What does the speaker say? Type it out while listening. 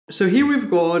So here we've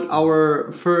got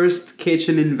our first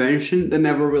kitchen invention that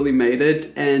never really made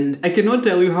it, and I cannot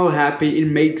tell you how happy it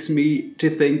makes me to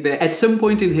think that at some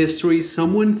point in history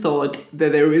someone thought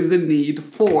that there is a need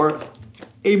for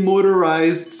a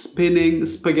motorized spinning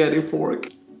spaghetti fork.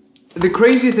 The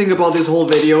crazy thing about this whole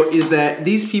video is that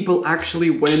these people actually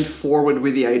went forward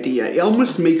with the idea. It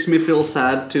almost makes me feel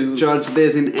sad to judge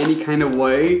this in any kind of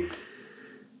way.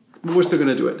 We're still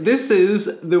gonna do it. This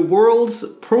is the world's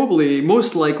probably,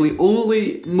 most likely,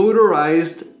 only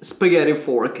motorized spaghetti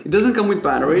fork. It doesn't come with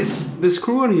batteries. The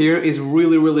screw on here is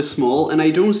really, really small, and I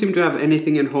don't seem to have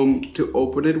anything at home to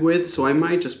open it with, so I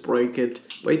might just break it.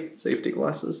 Wait, safety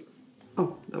glasses.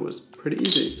 Oh, that was pretty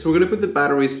easy. So we're gonna put the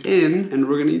batteries in, and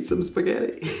we're gonna eat some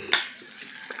spaghetti.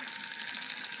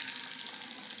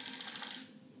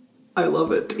 I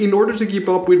love it. In order to keep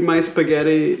up with my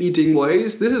spaghetti eating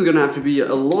ways, this is gonna have to be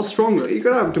a lot stronger. You're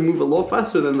gonna have to move a lot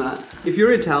faster than that. If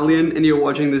you're Italian and you're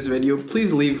watching this video,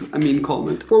 please leave a mean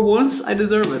comment. For once, I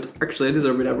deserve it. Actually, I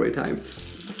deserve it every time.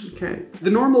 Okay.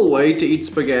 The normal way to eat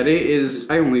spaghetti is,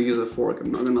 I only use a fork, I'm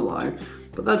not gonna lie.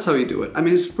 But that's how you do it. I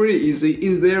mean, it's pretty easy.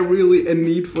 Is there really a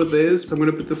need for this? So I'm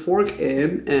gonna put the fork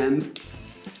in and...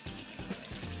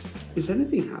 Is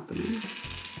anything happening?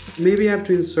 Maybe I have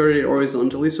to insert it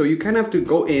horizontally, so you kind of have to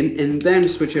go in and then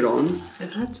switch it on.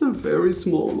 That's a very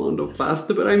small amount of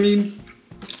pasta, but I mean,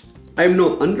 I'm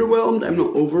not underwhelmed, I'm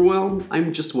not overwhelmed,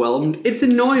 I'm just whelmed. It's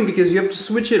annoying because you have to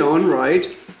switch it on, right?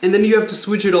 And then you have to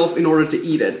switch it off in order to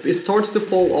eat it. It starts to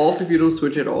fall off if you don't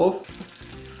switch it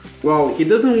off. Wow, it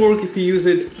doesn't work if you use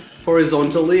it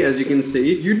horizontally, as you can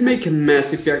see. You'd make a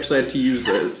mess if you actually had to use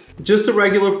this. Just a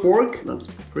regular fork, that's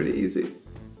pretty easy.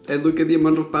 And look at the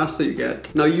amount of pasta you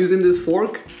get. Now using this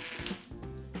fork,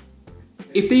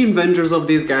 if the inventors of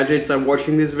these gadgets are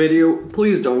watching this video,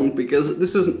 please don't, because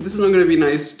this is not gonna be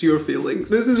nice to your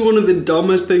feelings. This is one of the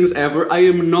dumbest things ever. I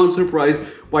am not surprised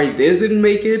why this didn't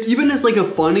make it. Even as like a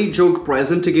funny joke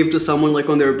present to give to someone like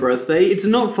on their birthday, it's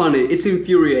not funny, it's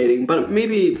infuriating, but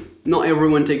maybe not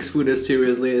everyone takes food as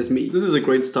seriously as me. This is a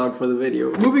great start for the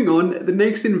video. Moving on, the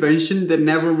next invention that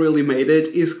never really made it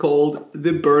is called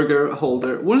the burger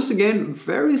holder. Once again,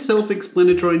 very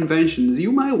self-explanatory inventions.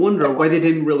 You might wonder why they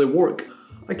didn't really work.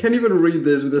 I can't even read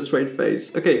this with a straight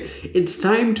face. Okay, it's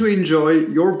time to enjoy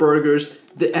your burgers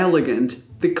the elegant,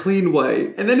 the clean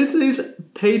way. And then it says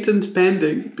patent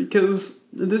pending, because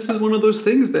this is one of those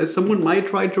things that someone might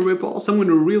try to rip off. Someone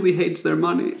who really hates their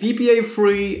money. BPA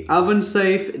free, oven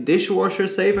safe, dishwasher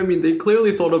safe. I mean, they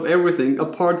clearly thought of everything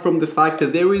apart from the fact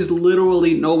that there is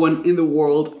literally no one in the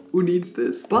world who needs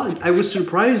this. But I was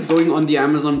surprised going on the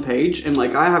Amazon page, and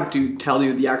like, I have to tell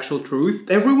you the actual truth.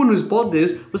 Everyone who's bought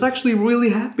this was actually really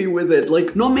happy with it.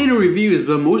 Like, not many reviews,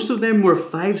 but most of them were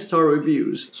 5-star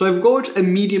reviews. So I've got a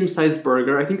medium-sized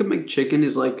burger. I think a McChicken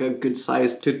is like a good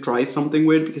size to try something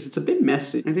with because it's a bit messy.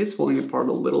 It is falling apart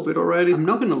a little bit already. I'm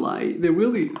not gonna lie, they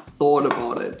really thought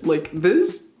about it. Like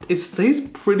this, it stays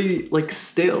pretty like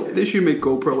still. They should make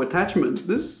GoPro attachments.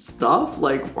 This stuff,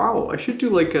 like, wow, I should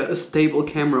do like a stable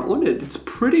camera on it. It's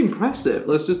pretty impressive.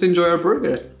 Let's just enjoy our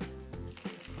burger.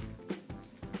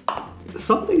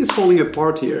 Something is falling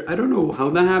apart here. I don't know how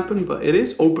that happened, but it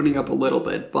is opening up a little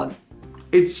bit, but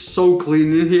it's so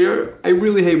clean in here. I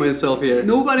really hate myself here.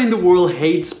 Nobody in the world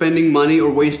hates spending money or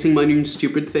wasting money on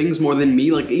stupid things more than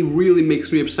me. Like, it really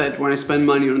makes me upset when I spend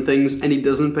money on things and it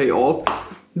doesn't pay off.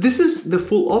 This is the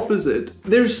full opposite.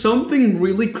 There's something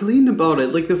really clean about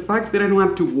it, like the fact that I don't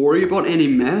have to worry about any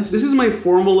mess. This is my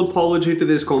formal apology to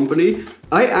this company.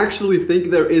 I actually think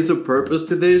there is a purpose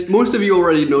to this. Most of you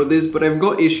already know this, but I've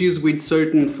got issues with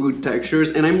certain food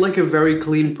textures, and I'm like a very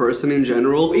clean person in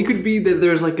general. It could be that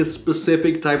there's like a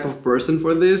specific type of person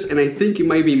for this, and I think it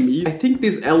might be me. I think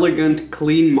this elegant,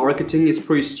 clean marketing is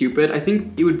pretty stupid. I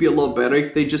think it would be a lot better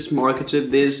if they just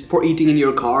marketed this for eating in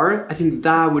your car. I think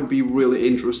that would be really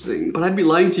interesting. But I'd be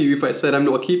lying to you if I said I'm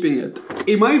not keeping it.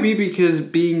 It might be because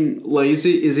being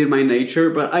lazy is in my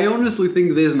nature, but I honestly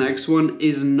think this next one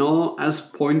is not as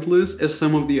pointless as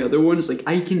some of the other ones. Like,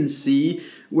 I can see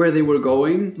where they were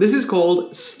going. This is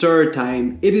called stir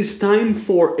time. It is time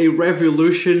for a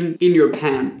revolution in your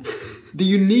pan. The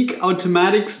unique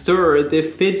automatic stirrer that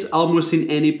fits almost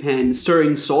in any pan,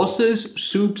 stirring sauces,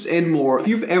 soups, and more. If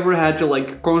you've ever had to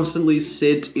like constantly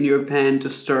sit in your pan to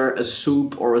stir a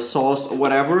soup or a sauce or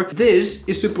whatever, this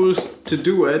is supposed to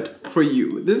do it for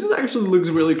you. This is actually looks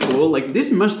really cool. Like, this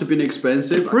must have been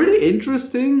expensive. Pretty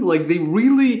interesting. Like, they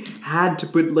really had to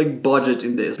put like budget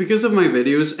in this. Because of my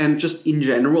videos and just in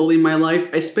general in my life,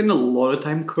 I spend a lot of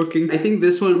time cooking. I think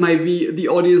this one might be, the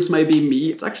audience might be me.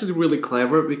 It's actually really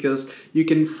clever because you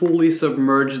can fully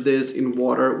submerge this in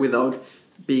water without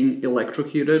being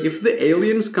electrocuted. If the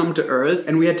aliens come to Earth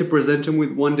and we had to present them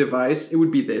with one device, it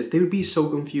would be this. They would be so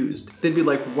confused. They'd be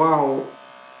like, wow,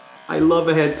 I love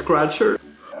a head scratcher.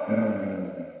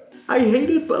 I hate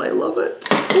it, but I love it.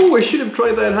 Oh, I should have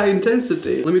tried that high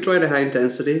intensity. Let me try the high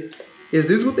intensity. Is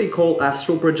this what they call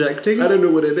astral projecting? I don't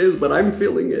know what it is, but I'm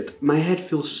feeling it. My head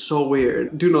feels so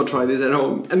weird. Do not try this at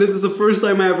home. And it is the first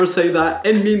time I ever say that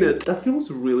and mean it. That feels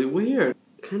really weird.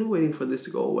 Kind of waiting for this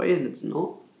to go away and it's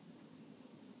not.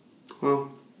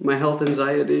 Well, my health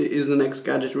anxiety is the next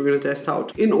gadget we're gonna test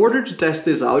out. In order to test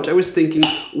this out, I was thinking,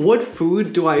 what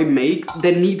food do I make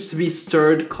that needs to be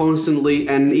stirred constantly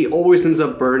and it always ends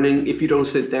up burning if you don't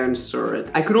sit there and stir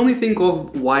it? I could only think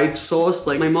of white sauce,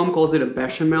 like my mom calls it a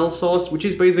bechamel sauce, which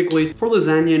is basically for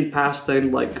lasagna and pasta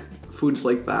and like foods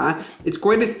like that. It's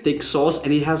quite a thick sauce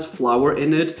and it has flour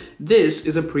in it. This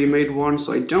is a pre-made one,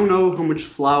 so I don't know how much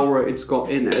flour it's got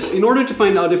in it. In order to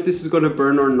find out if this is gonna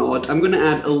burn or not, I'm gonna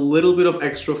add a little bit of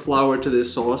extra flour to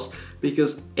this sauce,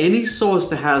 because any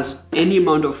sauce that has any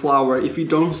amount of flour, if you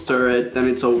don't stir it, then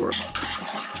it's over.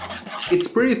 It's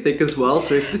pretty thick as well,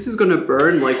 so if this is gonna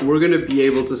burn, like, we're gonna be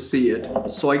able to see it.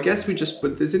 So I guess we just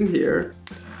put this in here.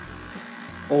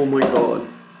 Oh my god.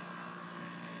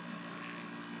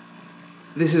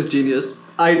 This is genius.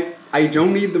 I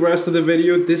don't need the rest of the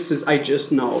video. I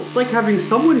just know. It's like having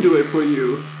someone do it for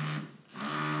you.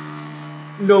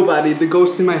 Nobody. The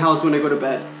ghosts in my house when I go to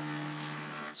bed.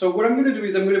 So what I'm gonna do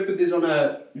is I'm gonna put this on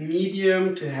a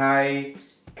medium to high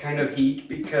kind of heat,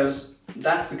 because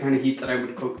that's the kind of heat that I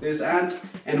would cook this at.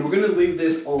 And we're gonna leave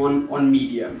this on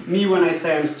medium. Me when I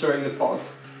say I'm stirring the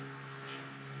pot.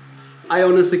 I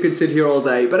honestly could sit here all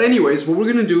day. But anyways, what we're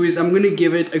gonna do is I'm gonna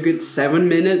give it a good 7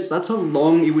 minutes. That's how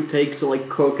long it would take to like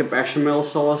cook a bechamel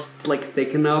sauce, to, like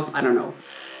thicken up. I don't know.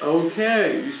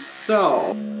 Okay,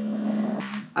 so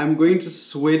I'm going to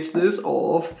switch this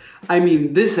off. I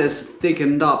mean, this has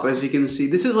thickened up, as you can see.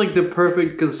 This is like the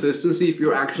perfect consistency if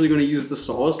you're actually gonna use the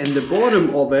sauce. And the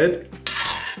bottom of it,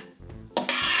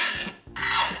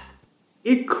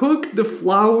 it cooked the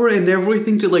flour and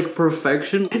everything to like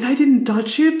perfection, and I didn't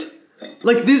touch it.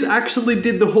 Like, this actually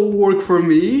did the whole work for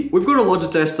me. We've got a lot to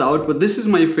test out, but this is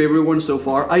my favorite one so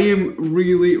far. I am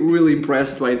really, really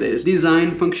impressed by this.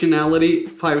 Design, functionality,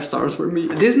 5 stars for me.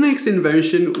 This next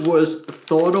invention was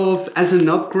thought of as an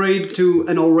upgrade to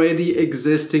an already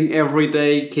existing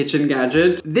everyday kitchen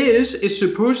gadget. This is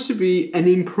supposed to be an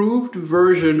improved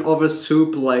version of a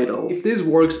soup ladle. If this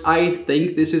works, I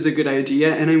think this is a good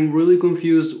idea, and I'm really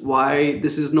confused why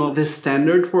this is not the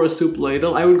standard for a soup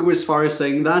ladle. I would go as far as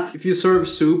saying that if you serve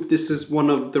soup, this is one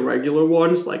of the regular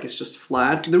ones, like it's just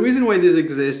flat. The reason why this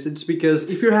exists, it's because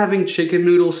if you're having chicken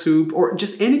noodle soup or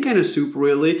just any kind of soup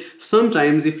really,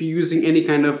 sometimes if you're using any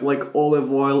kind of like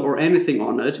olive oil or anything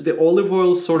on it, the olive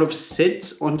oil sort of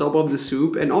sits on top of the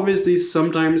soup, and obviously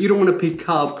sometimes you don't want to pick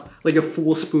up like a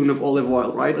full spoon of olive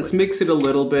oil, right? Let's mix it a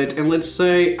little bit, and let's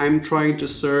say I'm trying to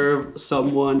serve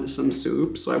someone some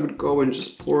soup, so I would go and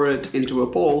just pour it into a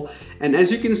bowl, and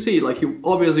as you can see, like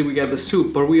obviously we get the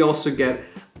soup, but we also get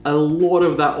a lot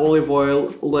of that olive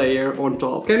oil layer on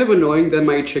top. It's kind of annoying that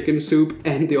my chicken soup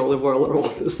and the olive oil are all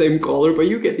the same color, but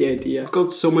you get the idea. It's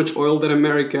got so much oil that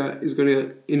America is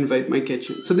gonna invade my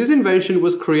kitchen. So this invention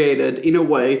was created in a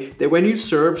way that when you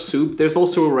serve soup, there's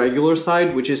also a regular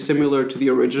side, which is similar to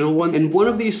the original one, and one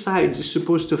of these sides is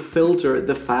supposed to filter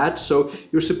the fat, so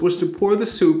you're supposed to pour the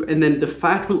soup and then the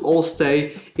fat will all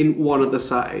stay in one of the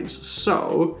sides.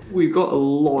 So we got a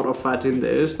lot of fat in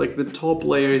this, like the top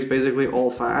layer is basically all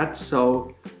fat.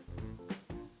 So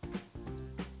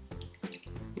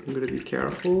I'm gonna be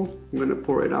careful. I'm gonna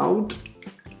pour it out,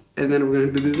 and then we're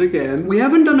gonna do this again. We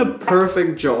haven't done a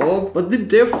perfect job, but the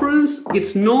difference,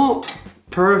 it's not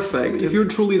perfect. If you're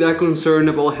truly that concerned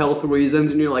about health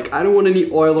reasons and you're like, I don't want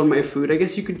any oil on my food, I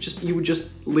guess you would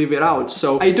just leave it out.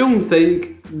 So I don't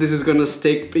think this is gonna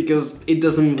stick because it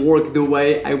doesn't work the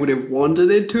way I would have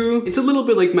wanted it to. It's a little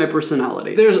bit like my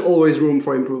personality. There's always room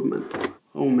for improvement.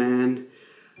 Oh man.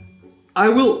 I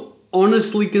will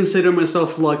honestly consider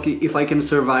myself lucky if I can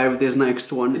survive this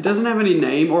next one. It doesn't have any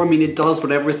name, or I mean it does,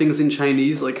 but everything's in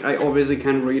Chinese, like I obviously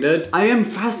can't read it. I am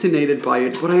fascinated by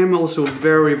it, but I am also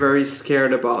very, very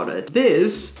scared about it.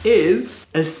 This is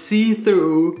a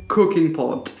see-through cooking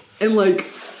pot. And like,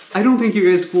 I don't think you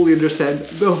guys fully understand.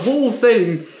 The whole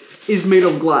thing is made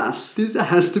of glass. This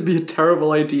has to be a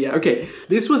terrible idea. Okay,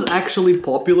 this was actually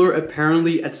popular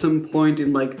apparently at some point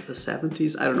in like the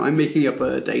 70s. I don't know, I'm making up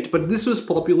a date, but this was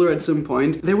popular at some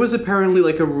point. There was apparently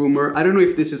like a rumor, I don't know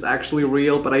if this is actually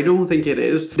real, but I don't think it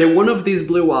is, that one of these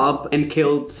blew up and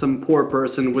killed some poor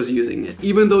person was using it.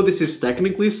 Even though this is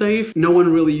technically safe, no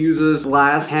one really uses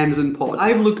glass pans and pots.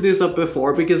 I've looked this up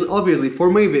before because obviously for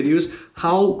my videos,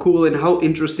 how cool and how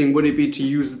interesting would it be to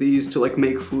use these to like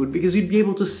make food, because you'd be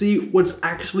able to see what's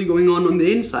actually going on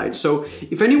the inside. So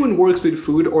if anyone works with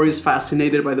food or is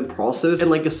fascinated by the process at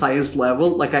like a science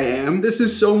level like I am, this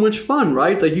is so much fun,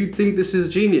 right? Like you'd think this is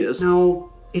genius. Now,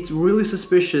 it's really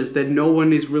suspicious that no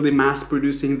one is really mass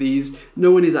producing these.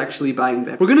 No one is actually buying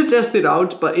them. We're gonna test it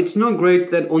out, but it's not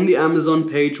great that on the Amazon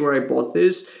page where I bought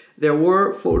this, there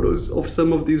were photos of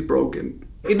some of these broken.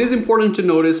 It is important to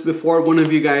notice before one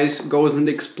of you guys goes and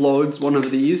explodes one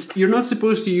of these, you're not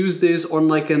supposed to use this on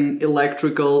like an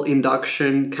electrical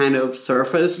induction kind of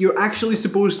surface. You're actually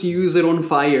supposed to use it on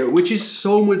fire, which is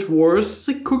so much worse. It's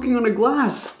like cooking on a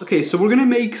glass. Okay, so we're gonna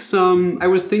make some, I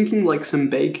was thinking like some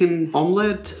bacon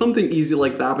omelet, something easy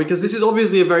like that, because this is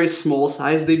obviously a very small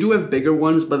size. They do have bigger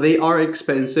ones, but they are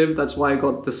expensive. That's why I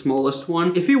got the smallest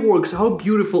one. If it works, how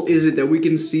beautiful is it that we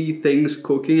can see things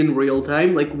cooking in real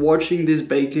time, like watching this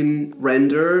bacon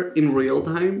render in real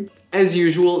time? As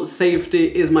usual, safety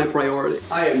is my priority.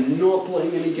 I am not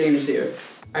playing any games here.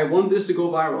 I want this to go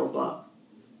viral, but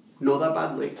not that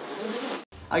badly.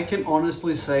 I can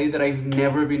honestly say that I've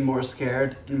never been more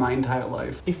scared in my entire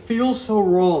life. It feels so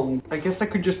wrong. I guess I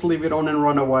could just leave it on and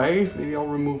run away. Maybe I'll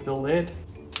remove the lid.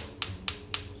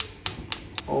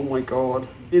 Oh my god.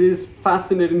 It is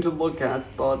fascinating to look at,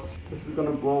 but this is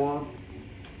gonna blow up.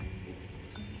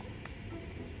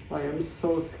 I am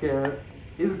so scared.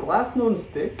 Is glass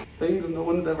non-stick? Things no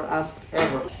one's ever asked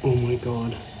ever. Oh my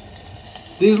god.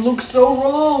 These look so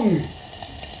wrong!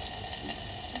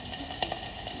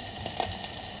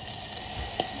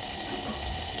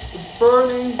 It's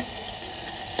burning.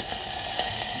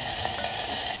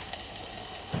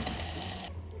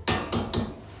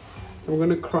 I'm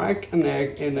gonna crack an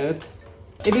egg in it.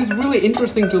 It is really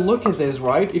interesting to look at this,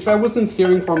 right? If I wasn't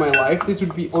fearing for my life, this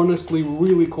would be honestly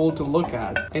really cool to look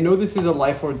at. I know this is a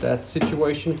life or death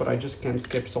situation, but I just can't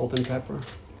skip salt and pepper.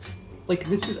 Like,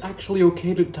 this is actually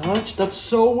okay to touch? That's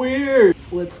so weird!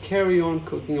 Let's carry on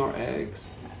cooking our eggs.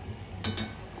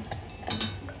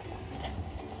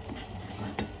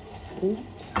 Ooh,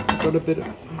 got a bit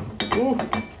of... Ooh.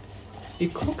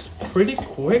 It cooks pretty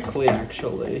quickly,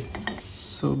 actually.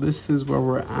 So this is where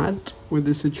we're at with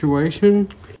the situation.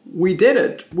 We did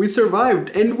it! We survived,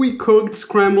 and we cooked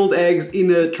scrambled eggs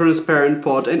in a transparent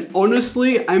pot. And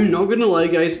honestly, I'm not gonna lie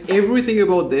guys, everything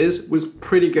about this was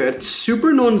pretty good.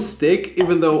 Super non-stick,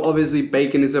 even though obviously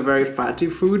bacon is a very fatty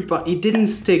food, but it didn't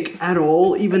stick at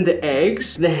all, even the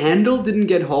eggs. The handle didn't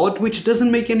get hot, which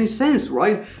doesn't make any sense,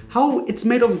 right? How it's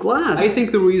made of glass. I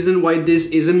think the reason why this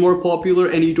isn't more popular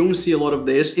and you don't see a lot of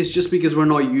this is just because we're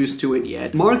not used to it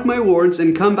yet. Mark my words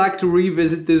and come back to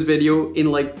revisit this video in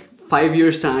like 5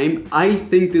 years time. I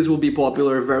think this will be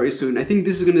popular very soon. I think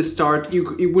this is gonna start,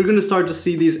 we're gonna start to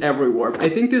see these everywhere. I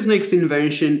think this next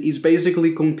invention is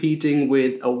basically competing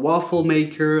with a waffle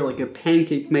maker, like a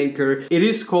pancake maker. It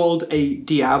is called a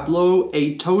Diablo,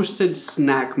 a toasted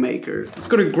snack maker. It's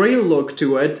got a great look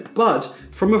to it, but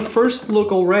from a first look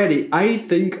already, I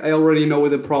think I already know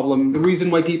the problem, the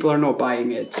reason why people are not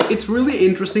buying it. It's really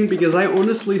interesting because I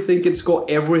honestly think it's got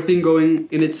everything going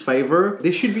in its favor.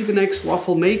 This should be the next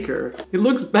waffle maker. It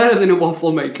looks better than a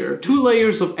waffle maker. 2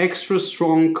 layers of extra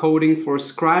strong coating for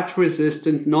scratch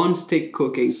resistant non-stick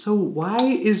cooking. So why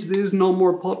is this not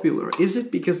more popular? Is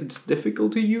it because it's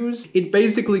difficult to use? It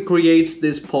basically creates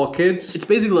these pockets. It's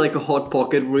basically like a hot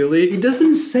pocket, really. It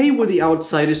doesn't say what the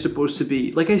outside is supposed to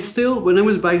be. Like when I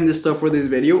was buying this stuff for this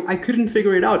video, I couldn't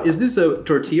figure it out. Is this a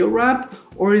tortilla wrap?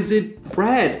 Or is it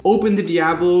bread? Open the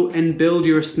Diablo and build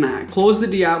your snack. Close the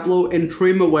Diablo and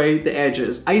trim away the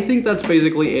edges. I think that's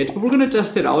basically it, but we're gonna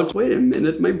test it out. Wait a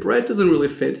minute, my bread doesn't really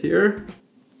fit here.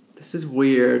 This is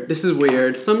weird. This is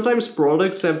weird. Sometimes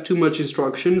products have too much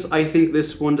instructions. I think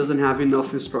this one doesn't have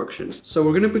enough instructions. So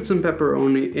we're gonna put some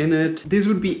pepperoni in it. This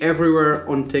would be everywhere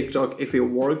on TikTok if it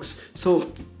works.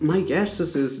 So my guess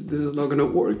is this is not gonna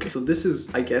work. So this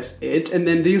is, I guess, it. And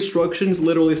then the instructions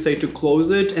literally say to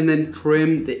close it and then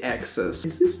trim the excess.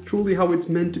 Is this truly how it's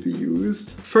meant to be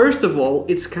used? First of all,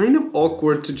 it's kind of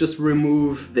awkward to just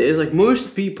remove this. Like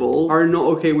most people are not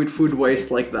okay with food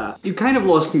waste like that. You kind of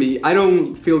lost me. I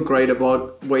don't feel great about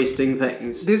wasting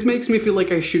things. This makes me feel like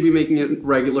I should be making a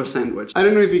regular sandwich. I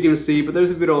don't know if you can see, but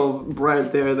there's a bit of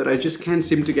bread there that I just can't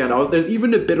seem to get out. There's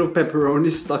even a bit of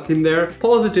pepperoni stuck in there.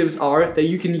 Positives are that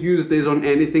you can use this on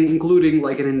anything, including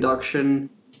like an induction.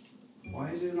 Why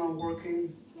is this not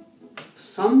working?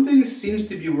 Something seems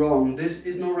to be wrong. This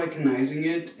is not recognizing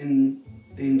it in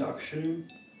the induction.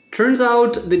 Turns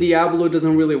out the Diablo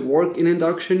doesn't really work in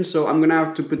induction, so I'm gonna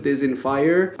have to put this in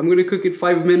fire. I'm gonna cook it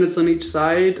 5 minutes on each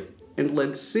side, and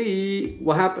let's see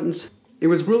what happens. It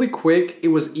was really quick, it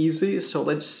was easy, so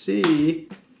let's see.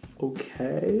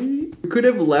 Okay. We could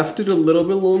have left it a little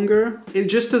bit longer. It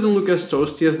just doesn't look as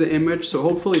toasty as the image, so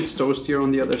hopefully it's toastier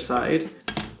on the other side.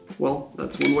 Well,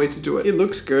 that's one way to do it. It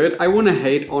looks good. I wanna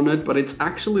hate on it, but it's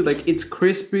actually like, it's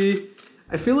crispy.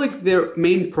 I feel like their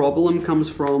main problem comes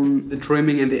from the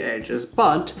trimming and the edges,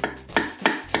 but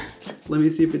let me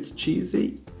see if it's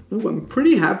cheesy. Ooh, I'm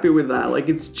pretty happy with that. Like,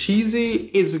 it's cheesy,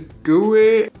 it's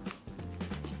gooey.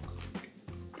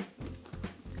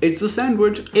 It's a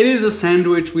sandwich. It is a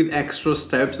sandwich with extra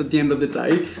steps at the end of the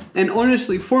day. And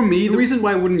honestly, for me, the reason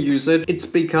why I wouldn't use it, it's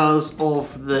because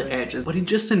of the edges. But it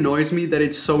just annoys me that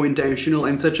it's so intentional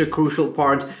and such a crucial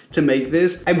part to make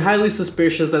this. I'm highly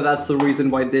suspicious that that's the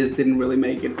reason why this didn't really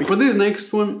make it. For this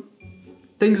next one,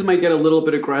 things might get a little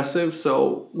bit aggressive,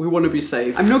 so we want to be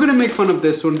safe. I'm not gonna make fun of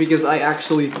this one because I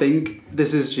actually think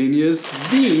this is genius.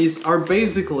 These are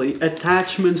basically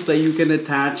attachments that you can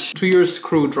attach to your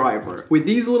screwdriver. With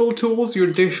these little tools, your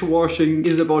dishwashing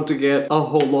is about to get a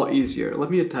whole lot easier.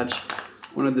 Let me attach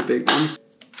one of the big ones.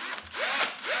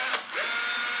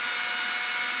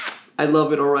 I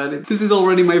love it already. This is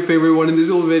already my favorite one in this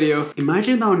whole video.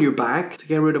 Imagine that on your back to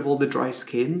get rid of all the dry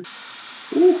skin.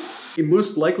 Ooh. It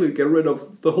most likely get rid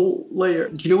of the whole layer.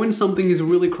 Do you know when something is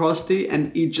really crusty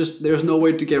and there's no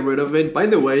way to get rid of it? By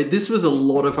the way, this was a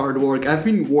lot of hard work. I've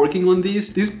been working on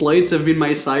these. These plates have been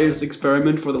my science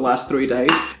experiment for the last 3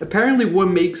 days. Apparently what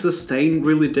makes a stain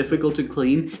really difficult to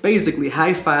clean, basically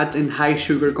high fat and high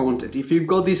sugar content. If you've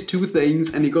got these two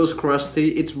things and it goes crusty,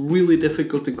 it's really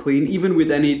difficult to clean, even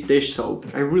with any dish soap.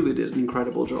 I really did an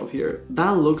incredible job here.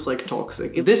 That looks like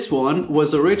toxic. This one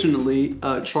was originally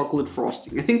chocolate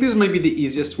frosting. I think this might be the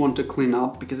easiest one to clean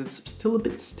up because it's still a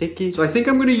bit sticky. So I think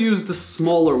I'm gonna use the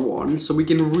smaller one so we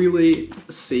can really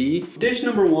see. Dish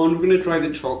number 1, we're gonna try the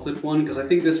chocolate one because I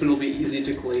think this one will be easy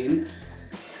to clean.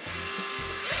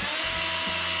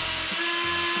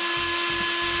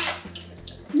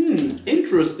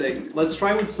 Interesting. Let's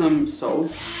try with some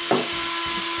soap.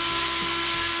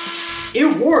 It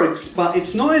works, but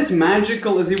it's not as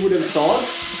magical as you would have thought.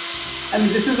 I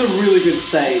mean, this is a really good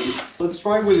stain. Let's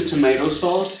try with the tomato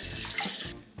sauce.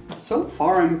 So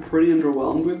far, I'm pretty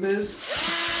underwhelmed with this.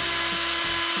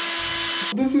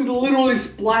 This is literally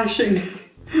splashing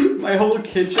my whole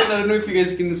kitchen. I don't know if you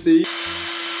guys can see.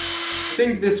 I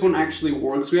think this one actually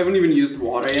works. We haven't even used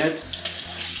water yet.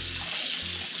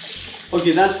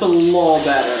 Okay, that's a lot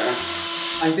better.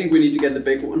 I think we need to get the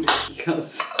big one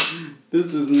because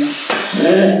this isn't...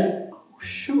 Oh,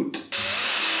 shoot.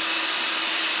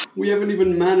 We haven't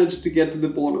even managed to get to the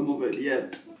bottom of it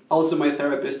yet. Also my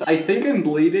therapist, I think I'm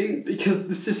bleeding because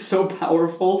this is so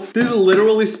powerful. This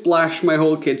literally splashed my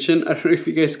whole kitchen. I don't know if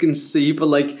you guys can see, but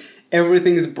like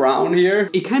everything is brown here.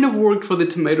 It kind of worked for the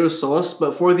tomato sauce,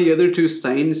 but for the other two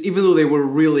stains, even though they were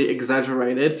really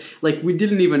exaggerated, like we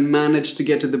didn't even manage to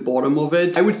get to the bottom of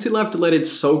it. I would still have to let it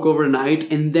soak overnight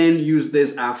and then use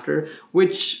this after,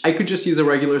 which I could just use a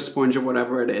regular sponge or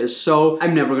whatever it is. So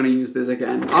I'm never gonna use this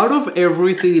again. Out of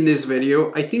everything in this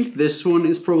video, I think this one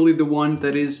is probably the one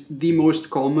that is the most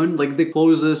common, like the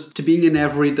closest to being an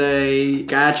everyday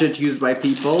gadget used by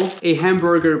people. A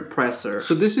hamburger presser.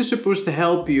 So this is supposed to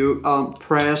help you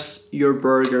press your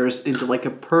burgers into like a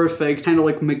perfect kind of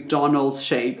like McDonald's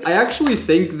shape. I actually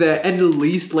think that at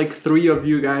least like 3 of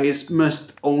you guys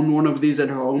must own one of these at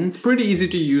home. It's pretty easy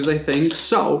to use, I think.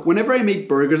 So whenever I make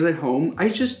burgers at home,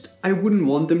 I wouldn't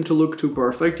want them to look too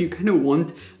perfect. You kind of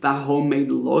want that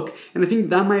homemade look. And I think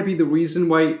that might be the reason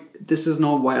why this is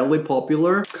not wildly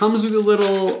popular. Comes with a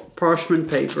little parchment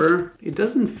paper. It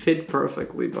doesn't fit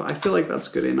perfectly, but I feel like that's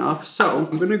good enough. So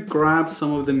I'm gonna grab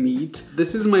some of the meat.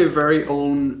 This is my very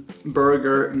own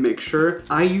burger mixture.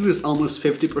 I use almost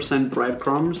 50%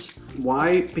 breadcrumbs.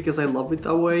 Why? Because I love it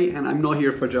that way and I'm not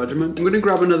here for judgment. I'm gonna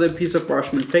grab another piece of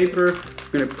parchment paper.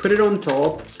 I'm gonna put it on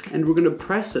top and we're gonna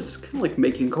press it. It's kind of like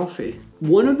making coffee.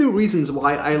 One of the reasons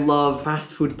why I love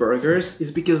fast food burgers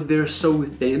is because they're so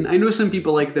thin. I know some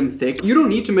people like them thick. You don't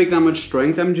need to make that much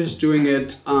strength. I'm just doing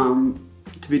it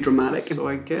to be dramatic. So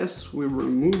I guess we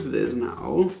remove this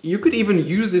now. You could even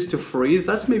use this to freeze.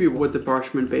 That's maybe what the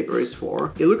parchment paper is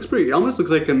for. It looks pretty, it almost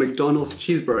looks like a McDonald's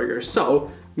cheeseburger.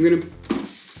 So I'm gonna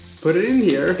put it in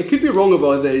here. I could be wrong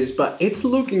about this, but it's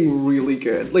looking really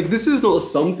good. Like, this is not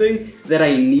something that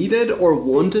I needed or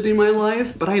wanted in my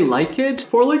life, but I like it.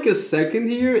 For like a second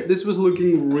here, this was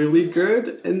looking really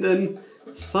good. And then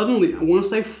suddenly,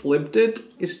 once I flipped it,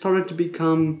 it started to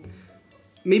become...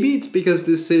 Maybe it's because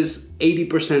this is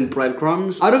 80%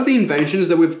 breadcrumbs. Out of the inventions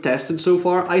that we've tested so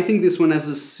far, I think this one has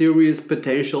a serious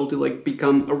potential to like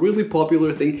become a really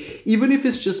popular thing, even if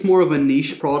it's just more of a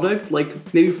niche product,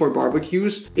 like maybe for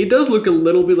barbecues. It does look a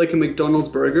little bit like a McDonald's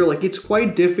burger. Like, it's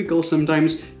quite difficult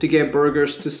sometimes to get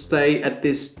burgers to stay at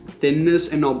this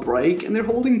thinness and not break, and they're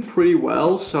holding pretty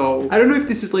well. So I don't know if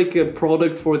this is like a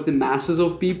product for the masses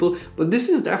of people, but this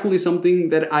is definitely something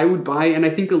that I would buy, and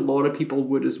I think a lot of people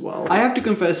would as well. I have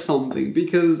to confess something,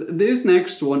 because this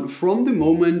next one, from the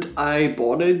moment I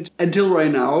bought it until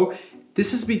right now,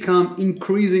 this has become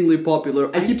increasingly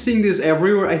popular. I keep seeing this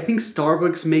everywhere. I think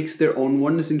Starbucks makes their own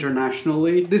ones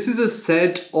internationally. This is a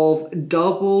set of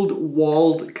doubled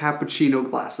walled cappuccino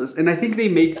glasses, and I think they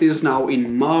make this now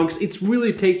in mugs. It's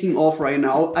really taking off right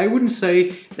now. I wouldn't say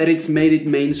that it's made it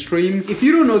mainstream. If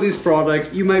you don't know this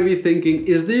product, you might be thinking,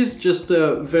 is this just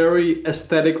a very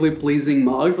aesthetically pleasing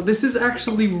mug? But this is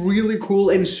actually really cool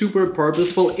and super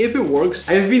purposeful if it works.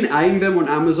 I've been eyeing them on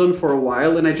Amazon for a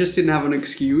while, and I just didn't have an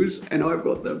excuse, and now I've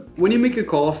got them. When you make a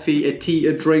coffee, a tea,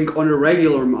 a drink on a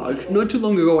regular mug, not too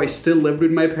long ago I still lived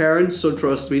with my parents, so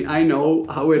trust me, I know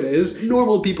how it is.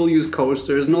 Normal people use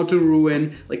coasters not to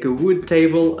ruin like a wood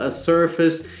table, a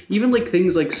surface, even like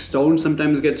things like stone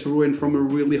sometimes gets ruined from a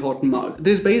really hot mug.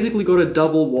 This basically got a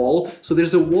double wall, so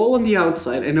there's a wall on the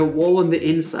outside and a wall on the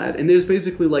inside, and there's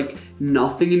basically like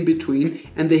nothing in between,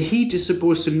 and the heat is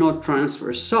supposed to not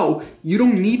transfer. So you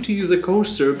don't need to use a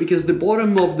coaster because the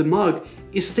bottom of the mug,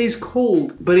 it stays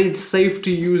cold, but it's safe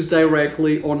to use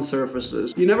directly on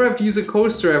surfaces. You never have to use a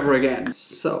coaster ever again.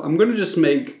 So I'm gonna just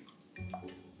make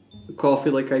coffee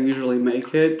like I usually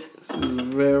make it. This is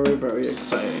very, very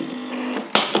exciting.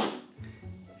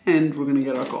 And we're gonna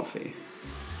get our coffee.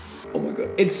 Oh my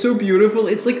god, it's so beautiful.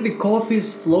 It's like the coffee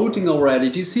is floating already.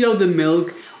 Do you see how the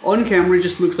milk on camera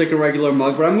just looks like a regular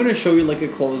mug? But I'm gonna show you like a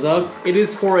close-up. It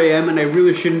is 4 AM and I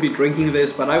really shouldn't be drinking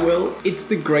this, but I will. It's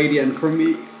the gradient for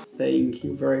me. Thank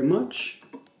you very much.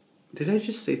 Did I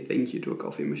just say thank you to a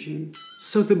coffee machine?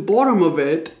 So the bottom of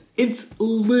it, it's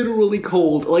literally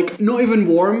cold, like not even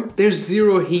warm. There's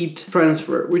zero heat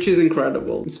transfer, which is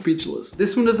incredible. I'm speechless.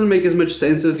 This one doesn't make as much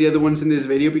sense as the other ones in this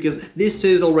video because this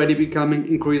is already becoming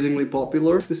increasingly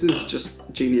popular. This is just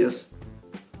genius.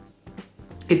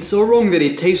 It's so wrong that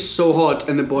it tastes so hot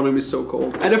and the bottom is so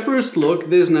cold. At a first look,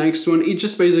 this next one, it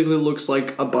just basically looks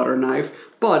like a butter knife,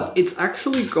 but it's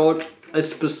actually got a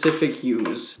specific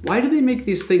use. Why do they make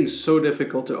these things so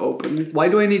difficult to open? Why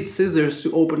do I need scissors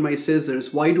to open my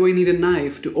scissors? Why do I need a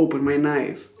knife to open my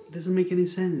knife? It doesn't make any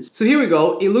sense. So here we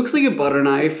go. It looks like a butter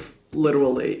knife.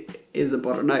 Literally is a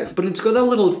butter knife, but it's got that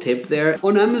little tip there.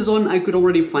 On Amazon, I could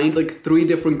already find like 3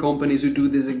 different companies who do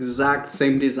this exact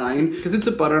same design. Because it's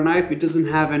a butter knife, it doesn't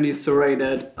have any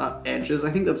serrated edges.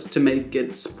 I think that's to make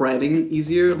it spreading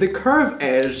easier. The curved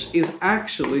edge is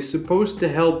actually supposed to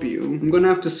help you. I'm gonna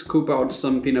have to scoop out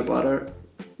some peanut butter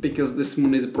because this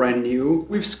one is brand new.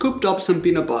 We've scooped up some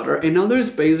peanut butter and now there's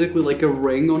basically like a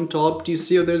ring on top. Do you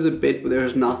see how there's a bit where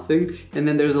there's nothing and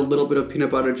then there's a little bit of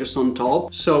peanut butter just on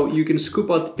top? So you can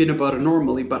scoop out the peanut butter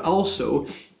normally, but also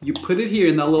you put it here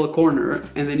in that little corner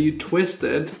and then you twist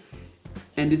it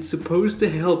and it's supposed to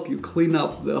help you clean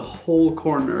up the whole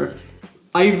corner.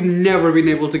 I've never been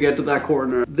able to get to that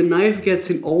corner. The knife gets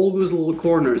in all those little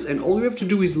corners and all you have to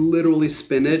do is literally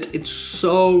spin it. It's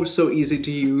so easy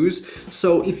to use.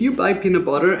 So if you buy peanut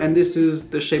butter and this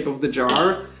is the shape of the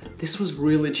jar, this was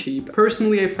really cheap.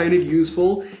 Personally, I find it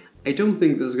useful. I don't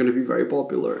think this is gonna be very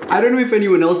popular. I don't know if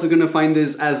anyone else is gonna find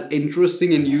this as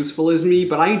interesting and useful as me,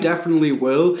 but I definitely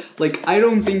will. Like, I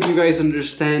don't think you guys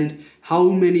understand how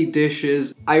many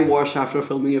dishes I wash after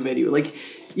filming a video. Like,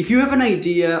 if you have an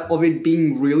idea of it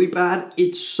being really bad,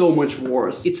 it's so much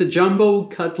worse. It's a jumbo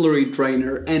cutlery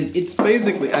drainer and it's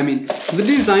basically, I mean, the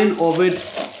design of it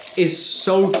is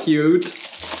so cute.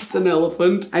 It's an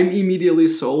elephant. I'm immediately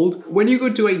sold. When you go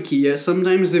to IKEA,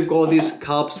 sometimes they've got these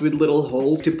cups with little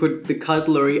holes to put the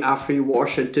cutlery after you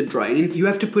wash it to drain. You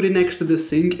have to put it next to the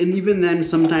sink, and even then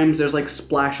sometimes there's like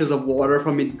splashes of water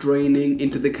from it draining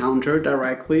into the counter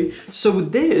directly. So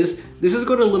this has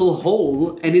got a little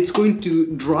hole, and it's going to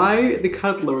dry the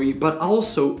cutlery but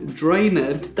also drain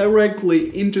it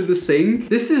directly into the sink.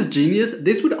 This is genius.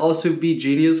 This would also be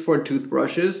genius for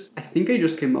toothbrushes. I think I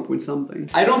just came up with something.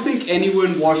 I don't think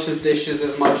anyone washes dishes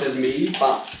as much as me,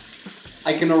 but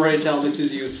I can already tell this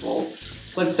is useful.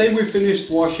 Let's say we finished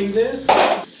washing this.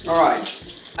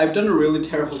 Alright, I've done a really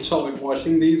terrible job at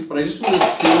washing these, but I just want to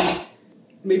see.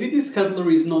 Maybe this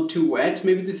cutlery is not too wet.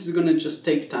 Maybe this is gonna just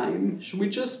take time. Should we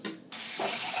just...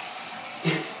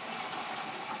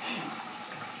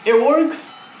 It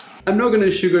works! I'm not gonna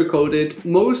sugarcoat it.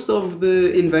 Most of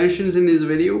the inventions in this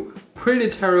video, pretty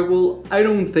terrible. I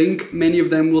don't think many of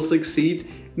them will succeed.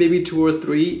 Maybe 2 or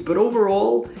 3, but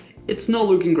overall, it's not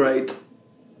looking great.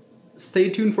 Stay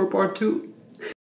tuned for part 2.